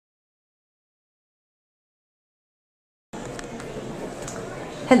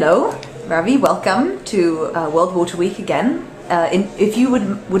Hello, Ravi. Welcome to World Water Week again. If you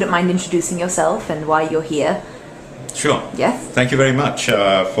wouldn't mind introducing yourself and why you're here. Sure. Yes. Thank you very much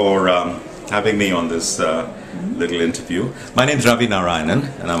for having me on this little interview. My name is Ravi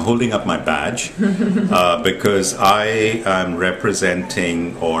Narayanan, and I'm holding up my badge because I am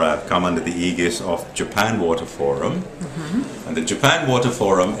representing, or I've come under the aegis of Japan Water Forum. And the Japan Water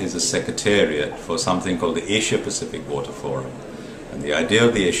Forum is a secretariat for something called the Asia Pacific Water Forum. And the idea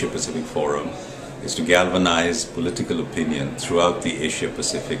of the Asia Pacific Forum is to galvanize political opinion throughout the Asia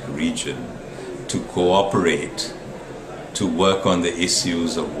Pacific region to cooperate to work on the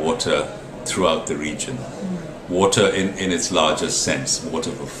issues of water throughout the region. Water in its largest sense,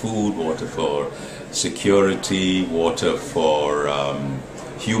 water for food, water for security, water for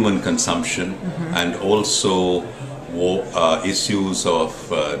human consumption, and also issues of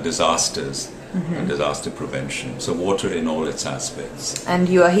disasters and disaster prevention. So water in all its aspects. And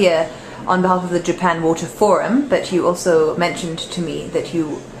you are here on behalf of the Japan Water Forum, but you also mentioned to me that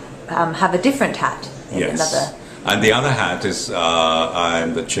you have a different hat in another. And the other hat is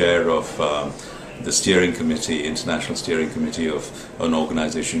I'm the chair of the steering committee, international steering committee of an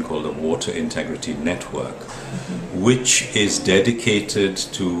organization called the Water Integrity Network, which is dedicated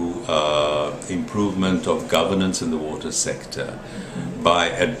to improvement of governance in the water sector by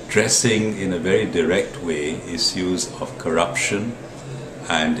addressing in a very direct way issues of corruption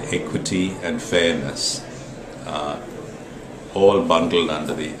and equity and fairness, all bundled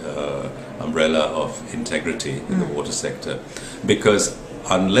under the umbrella of integrity in the water sector. Because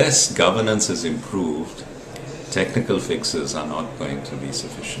unless governance is improved, technical fixes are not going to be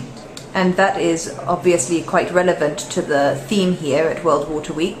sufficient. And that is obviously quite relevant to the theme here at World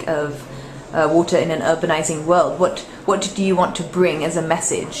Water Week of water in an urbanizing world. What do you want to bring as a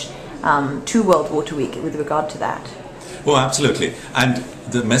message to World Water Week with regard to that? Well, absolutely. And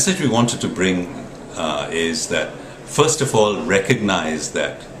the message we wanted to bring is that, first of all, recognize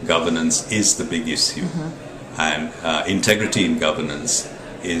that governance is the big issue. And integrity in governance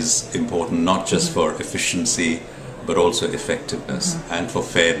is important not just for efficiency, but also effectiveness and for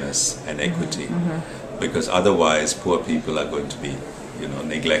fairness and equity. Because otherwise, poor people are going to be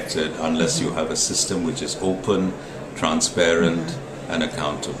neglected unless you have a system which is open, transparent, and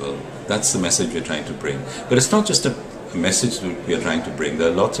accountable. That's the message we're trying to bring. But it's not just a message that we are trying to bring.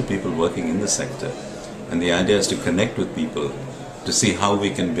 There are lots of people working in the sector. And the idea is to connect with people to see how we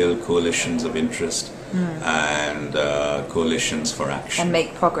can build coalitions of interest and coalitions for action. And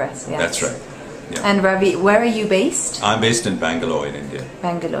make progress, yes. That's right. Yeah. And Ravi, where are you based? I'm based in Bangalore in India.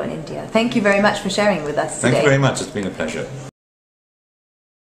 Bangalore in India. Thank you very much for sharing with us today. Thank you very much. It's been a pleasure.